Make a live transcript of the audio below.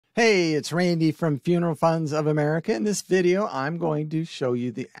Hey, it's Randy from Funeral Funds of America. In this video, I'm going to show you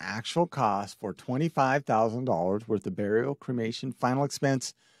the actual cost for $25,000 worth of burial, cremation, final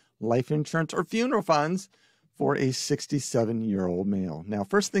expense, life insurance, or funeral funds for a 67-year-old male. Now,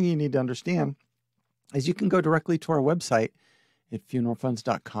 first thing you need to understand is you can go directly to our website at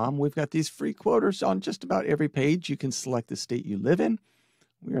funeralfunds.com. We've got these free quoters on just about every page. You can select the state you live in.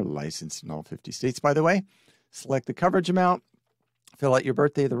 We are licensed in all 50 states, by the way. Select the coverage amount. Fill out your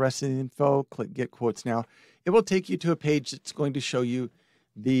birthday, the rest of the info, click Get Quotes Now. It will take you to a page that's going to show you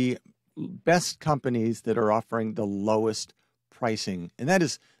the best companies that are offering the lowest pricing. And that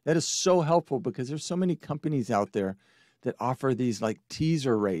is so helpful because there's so many companies out there that offer these like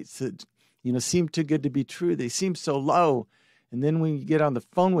teaser rates that, seem too good to be true. They seem so low. And then when you get on the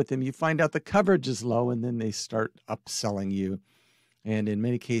phone with them, you find out the coverage is low, and then they start upselling you. And in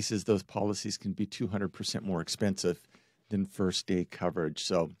many cases, those policies can be 200% more expensive than first day coverage.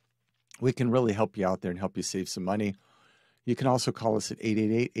 So we can really help you out there and help you save some money. You can also call us at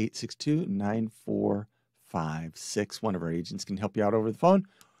 888-862-9456. One of our agents can help you out over the phone,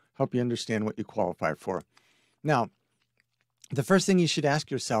 help you understand what you qualify for. Now, the first thing you should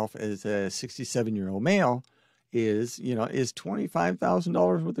ask yourself as a 67-year-old male is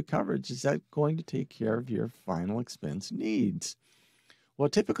 $25,000 worth of coverage, is that going to take care of your final expense needs? Well,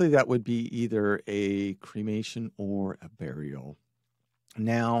 typically that would be either a cremation or a burial.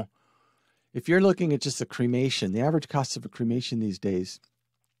 Now, if you're looking at just a cremation, the average cost of a cremation these days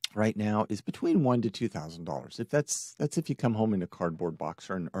right now is between $1,000 to $2,000. If that's if you come home in a cardboard box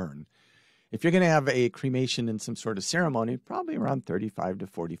or an urn. If you're going to have a cremation in some sort of ceremony, probably around $3,500 to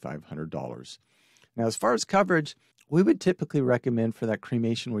 $4,500. Now, as far as coverage, we would typically recommend for that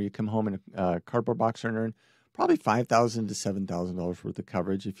cremation where you come home in a cardboard box or an urn, probably $5,000 to $7,000 worth of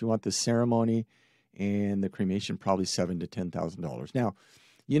coverage. If you want the ceremony and the cremation, probably $7,000 to $10,000. Now,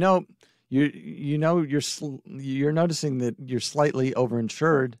 you're noticing that you're slightly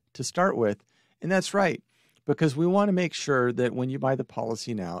overinsured to start with, and that's right, because we want to make sure that when you buy the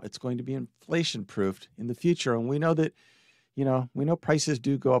policy now, it's going to be inflation proofed in the future. And we know that, we know prices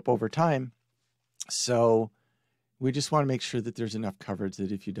do go up over time, so we just want to make sure that there's enough coverage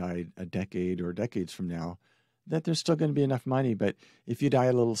that if you died a decade or decades from now, that there's still going to be enough money. But if you die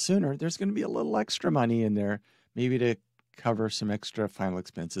a little sooner, there's going to be a little extra money in there, maybe to cover some extra final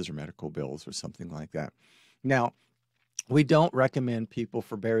expenses or medical bills or something like that. Now, we don't recommend people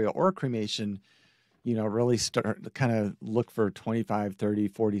for burial or cremation, really start to kind of look for $25,000,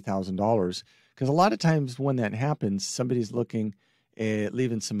 $30,000, $40,000, because a lot of times when that happens, somebody's looking at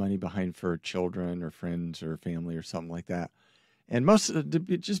leaving some money behind for children or friends or family or something like that. And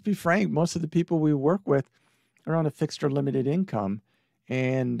just be frank, most of the people we work with are on a fixed or limited income,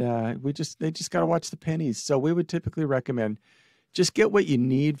 and they just got to watch the pennies. So we would typically recommend just get what you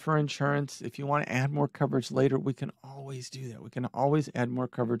need for insurance. If you want to add more coverage later, we can always do that. We can always add more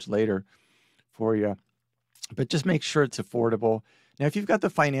coverage later for you, but just make sure it's affordable. Now, if you've got the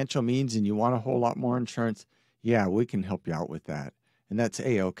financial means and you want a whole lot more insurance, yeah, we can help you out with that, and that's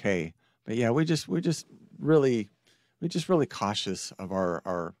A-okay. But yeah, we're just really cautious of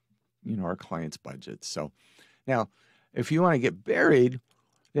our clients' budgets. So now, if you want to get buried,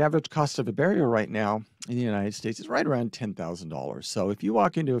 the average cost of a burial right now in the United States is right around $10,000. So if you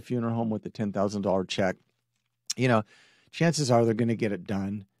walk into a funeral home with a $10,000 check, chances are they're going to get it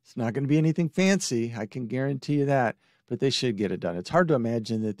done. It's not going to be anything fancy, I can guarantee you that, but they should get it done. It's hard to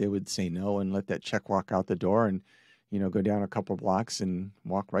imagine that they would say no and let that check walk out the door and, go down a couple blocks and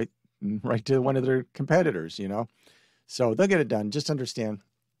walk right to one of their competitors, So they'll get it done. Just understand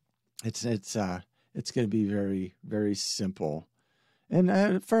it's going to be very, very simple.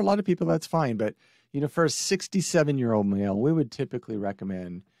 And for a lot of people, that's fine. But, for a 67-year-old male, we would typically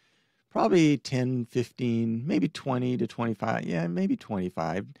recommend probably 10, 15, maybe 20 to 25. Yeah, maybe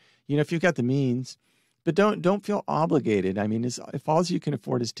 25, if you've got the means. But don't feel obligated. I mean, if all you can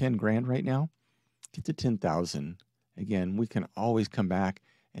afford is 10 grand right now, get to 10,000. Again, we can always come back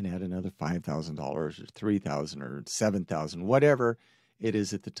and add another $5,000 or $3,000 or $7,000, whatever it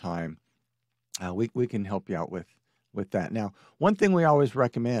is at the time. We can help you out with that. Now, one thing we always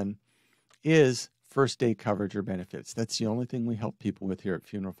recommend is first day coverage or benefits. That's the only thing we help people with here at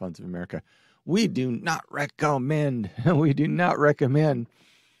Funeral Funds of America. We do not recommend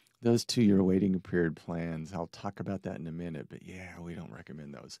those 2-year waiting period plans. I'll talk about that in a minute, but yeah, we don't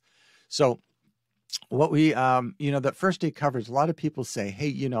recommend those. So what we, that first day coverage, a lot of people say,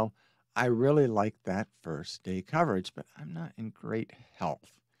 hey, I really like that first day coverage, but I'm not in great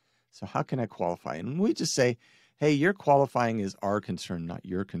health. So how can I qualify? And we just say, hey, your qualifying is our concern, not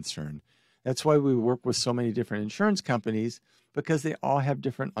your concern. That's why we work with so many different insurance companies because they all have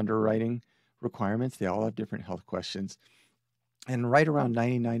different underwriting requirements. They all have different health questions. And right around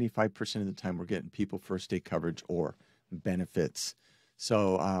 95% of the time, we're getting people first day coverage or benefits.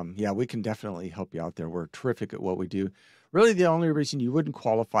 So, yeah, we can definitely help you out there. We're terrific at what we do. Really, the only reason you wouldn't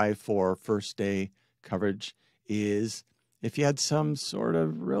qualify for first day coverage is if you had some sort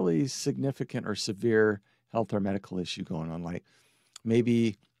of really significant or severe health or medical issue going on, like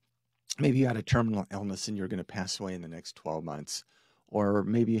maybe you had a terminal illness and you're going to pass away in the next 12 months, or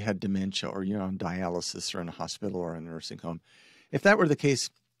maybe you had dementia, or you're on dialysis or in a hospital or in a nursing home. If that were the case,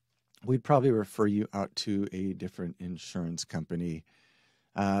 we'd probably refer you out to a different insurance company.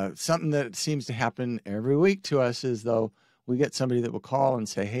 Something that seems to happen every week to us is, though, we get somebody that will call and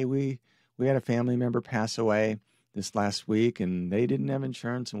say, hey, we had a family member pass away this last week and they didn't have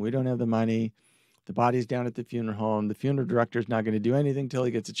insurance and we don't have the money. The body's down at the funeral home. The funeral director's not going to do anything until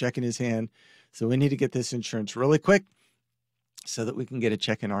he gets a check in his hand. So we need to get this insurance really quick so that we can get a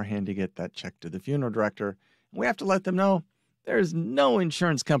check in our hand to get that check to the funeral director. And we have to let them know there's no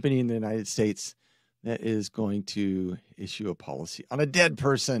insurance company in the United States that is going to issue a policy on a dead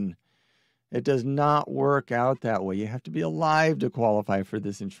person. It does not work out that way. You have to be alive to qualify for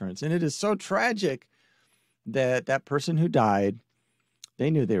this insurance. And it is so tragic that that person who died, they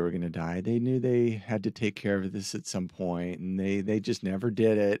knew they were going to die. They knew they had to take care of this at some point, and they just never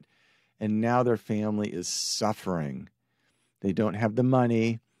did it. And now their family is suffering. They don't have the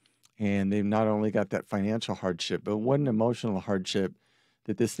money, and they've not only got that financial hardship, but what an emotional hardship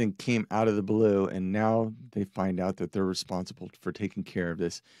that this thing came out of the blue, and now they find out that they're responsible for taking care of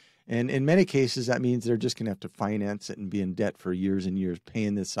this. And in many cases, that means they're just going to have to finance it and be in debt for years and years,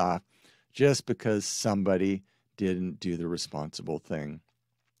 paying this off just because somebody didn't do the responsible thing.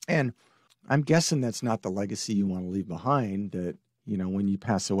 And I'm guessing that's not the legacy you want to leave behind, that, you know, when you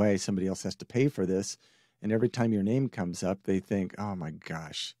pass away, somebody else has to pay for this. And every time your name comes up, they think, oh my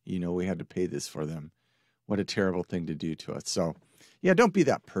gosh, you know, we had to pay this for them. What a terrible thing to do to us. So, yeah, don't be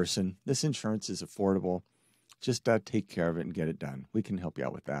that person. This insurance is affordable. Just take care of it and get it done. We can help you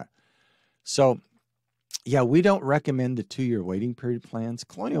out with that. So, yeah, we don't recommend the 2-year waiting period plans.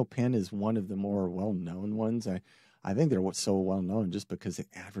 Colonial Penn is one of the more well-known ones. I think they're so well-known just because they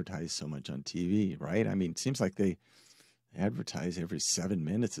advertise so much on TV, right? I mean, it seems like they advertise every 7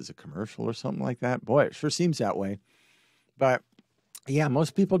 minutes as a commercial or something like that. Boy, it sure seems that way. But, yeah,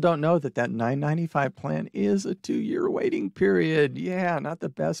 most people don't know that $9.95 plan is a 2-year waiting period. Yeah, not the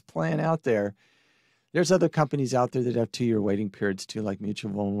best plan out there. There's other companies out there that have 2-year waiting periods too, like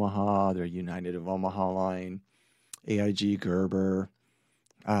Mutual of Omaha, their United of Omaha line, AIG, Gerber,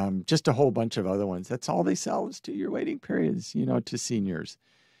 just a whole bunch of other ones. That's all they sell is 2-year waiting periods, you know, to seniors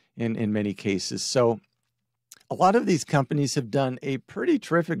in many cases. So a lot of these companies have done a pretty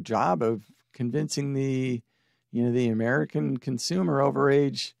terrific job of convincing the American consumer over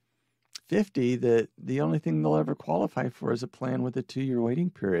age 50 that the only thing they'll ever qualify for is a plan with a 2-year waiting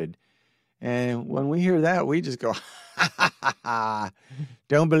period. And when we hear that, we just go, ha, ha, ha, ha.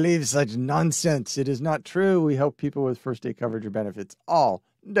 Don't believe such nonsense. It is not true. We help people with first day coverage or benefits all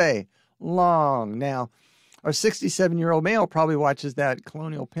day long. Now, our 67-year-old male probably watches that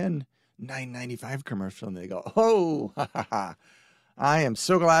Colonial Penn $9.95 commercial, and they go, oh, ha, ha, ha. I am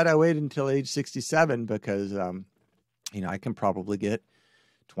so glad I waited until age 67 because, I can probably get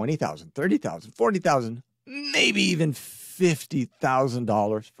 $20,000, $30,000, $40,000, maybe even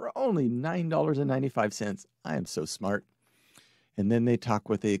 $50,000 for only $9.95. I am so smart. And then they talk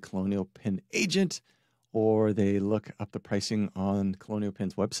with a Colonial Penn agent, or they look up the pricing on Colonial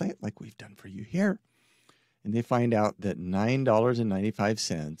Penn's website, like we've done for you here. And they find out that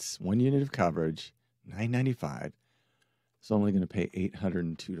 $9.95, 1 unit of coverage, $9.95, is only going to pay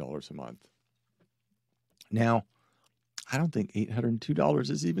 $802 a month. Now, I don't think $802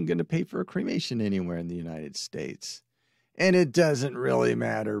 is even going to pay for a cremation anywhere in the United States. And it doesn't really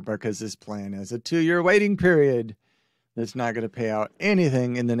matter because this plan has a 2-year waiting period that's not going to pay out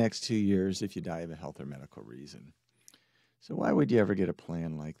anything in the next 2 years if you die of a health or medical reason. So why would you ever get a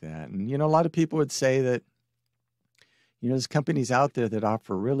plan like that? And, a lot of people would say that, there's companies out there that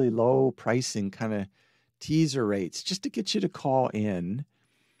offer really low pricing kind of teaser rates just to get you to call in.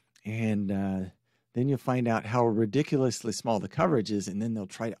 And then you'll find out how ridiculously small the coverage is, and then they'll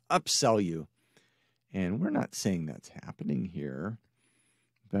try to upsell you. And we're not saying that's happening here,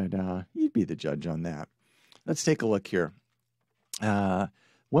 but you'd be the judge on that. Let's take a look here.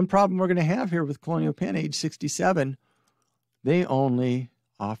 One problem we're going to have here with Colonial Penn, age 67, they only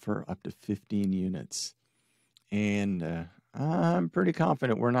offer up to 15 units. And I'm pretty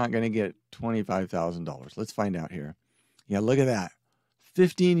confident we're not going to get $25,000. Let's find out here. Yeah, look at that.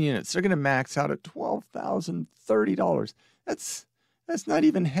 15 units. They're going to max out at $12,030. That's not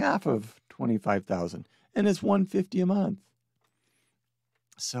even half of $25,000, and it's $150 a month.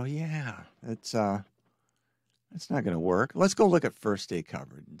 So yeah, it's not going to work. Let's go look at first day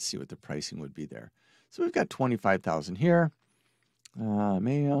coverage and see what the pricing would be there. So we've got $25,000 here.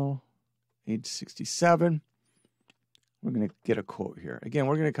 Male, age 67. We're going to get a quote here. Again,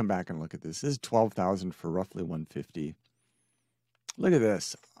 we're going to come back and look at this. This is $12,000 for roughly $150. Look at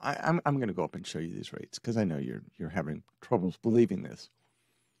this. I'm going to go up and show you these rates because I know you're having troubles believing this.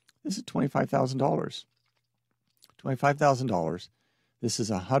 This is $25,000. $25,000. This is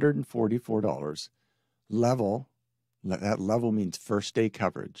 $144 level. That level means first day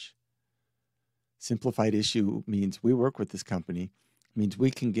coverage. Simplified issue means we work with this company. Means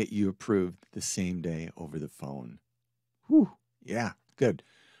we can get you approved the same day over the phone. Whew. Yeah, good.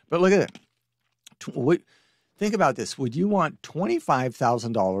 But look at it. Think about this. Would you want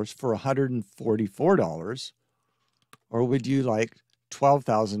 $25,000 for $144, or would you like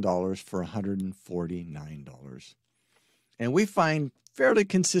 $12,000 for $149? And we find fairly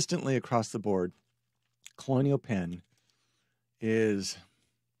consistently across the board, Colonial Penn is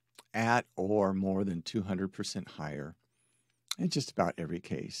at or more than 200% higher in just about every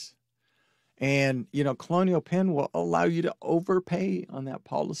case. And, Colonial Penn will allow you to overpay on that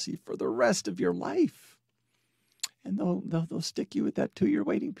policy for the rest of your life. And they'll stick you with that 2-year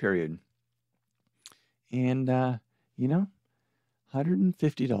waiting period. And, $150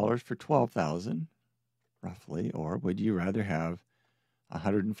 for $12,000, roughly, or would you rather have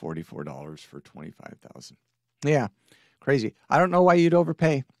 $144 for $25,000? Yeah, crazy. I don't know why you'd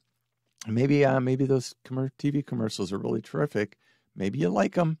overpay. Maybe those TV commercials are really terrific. Maybe you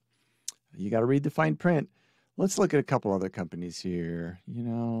like them. You got to read the fine print. Let's look at a couple other companies here.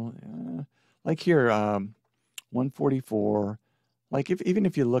 Like here, 144. Like even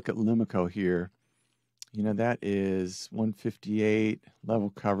if you look at Lumico here, that is 158 level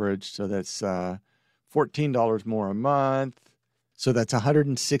coverage. So that's $14 more a month. So that's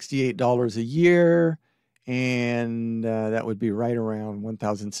 $168 a year. And that would be right around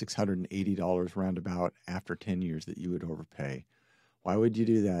 $1,680 roundabout after 10 years that you would overpay. Why would you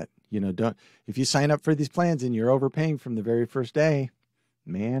do that? If you sign up for these plans and you're overpaying from the very first day,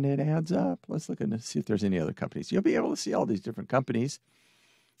 man, it adds up. Let's look and see if there's any other companies. You'll be able to see all these different companies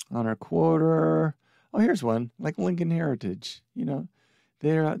on our quoter. Oh, here's one, like Lincoln Heritage.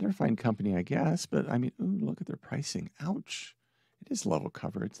 They're a fine company, I guess. But, look at their pricing. Ouch. It is level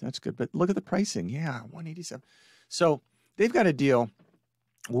coverage. That's good. But look at the pricing. Yeah, $187. So they've got a deal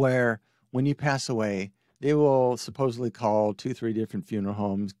where when you pass away, they will supposedly call 2-3 different funeral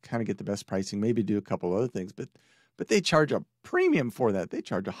homes, kind of get the best pricing, maybe do a couple other things. But they charge a premium for that. They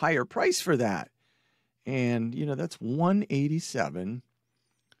charge a higher price for that. And, that's $187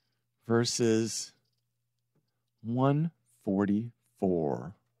 versus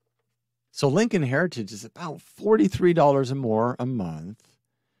 $144. So Lincoln Heritage is about $43 or more a month,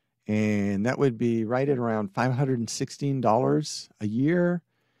 and that would be right at around $516 a year.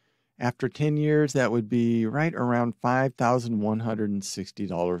 After 10 years, that would be right around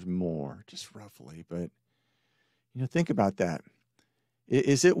 $5,160 more, just roughly. But, think about that.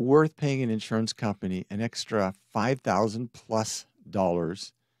 Is it worth paying an insurance company an extra $5,000 plus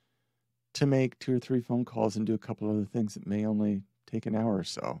to make 2 or 3 phone calls and do a couple other things that may only take an hour or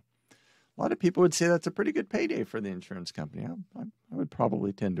so? A lot of people would say that's a pretty good payday for the insurance company. I would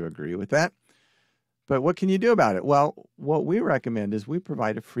probably tend to agree with that. But what can you do about it? Well, what we recommend is we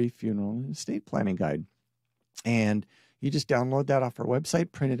provide a free funeral and estate planning guide. And you just download that off our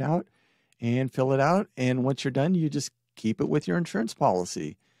website, print it out, and fill it out. And once you're done, you just keep it with your insurance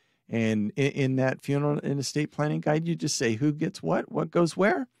policy. And in that funeral and estate planning guide, you just say who gets what goes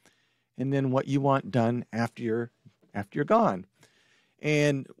where, and then what you want done after you're gone.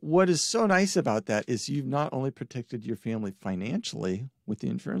 And what is so nice about that is you've not only protected your family financially with the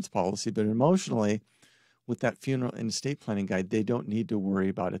insurance policy, but emotionally with that funeral and estate planning guide. They don't need to worry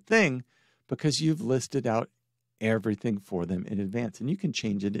about a thing because you've listed out everything for them in advance, and you can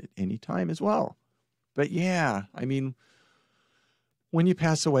change it at any time as well. But yeah, when you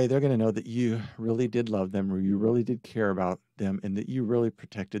pass away, they're going to know that you really did love them, or you really did care about them, and that you really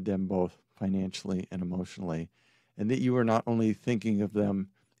protected them both financially and emotionally. And that you were not only thinking of them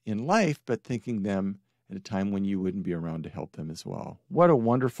in life, but thinking them at a time when you wouldn't be around to help them as well. What a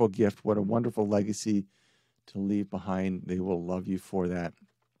wonderful gift. What a wonderful legacy to leave behind. They will love you for that.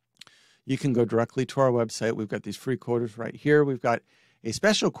 You can go directly to our website. We've got these free quotas right here. We've got a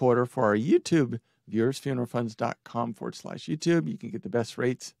special quoter for our YouTube viewers, funeralfunds.com/YouTube. You can get the best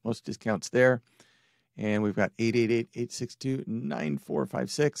rates, most discounts there. And we've got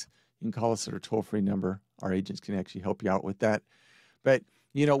 888-862-9456. You can call us at our toll-free number. Our agents can actually help you out with that. But,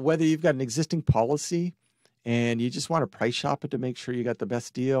 whether you've got an existing policy and you just want to price shop it to make sure you got the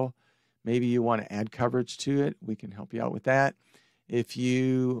best deal, maybe you want to add coverage to it, we can help you out with that. If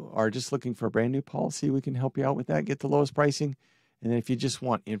you are just looking for a brand new policy, we can help you out with that, get the lowest pricing. And then if you just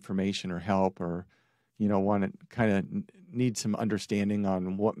want information or help, or want to kind of need some understanding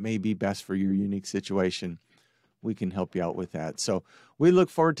on what may be best for your unique situation, we can help you out with that. So we look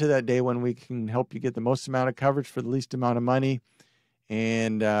forward to that day when we can help you get the most amount of coverage for the least amount of money.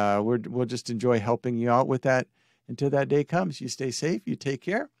 And we'll just enjoy helping you out with that until that day comes. You stay safe. You take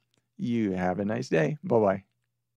care. You have a nice day. Bye-bye.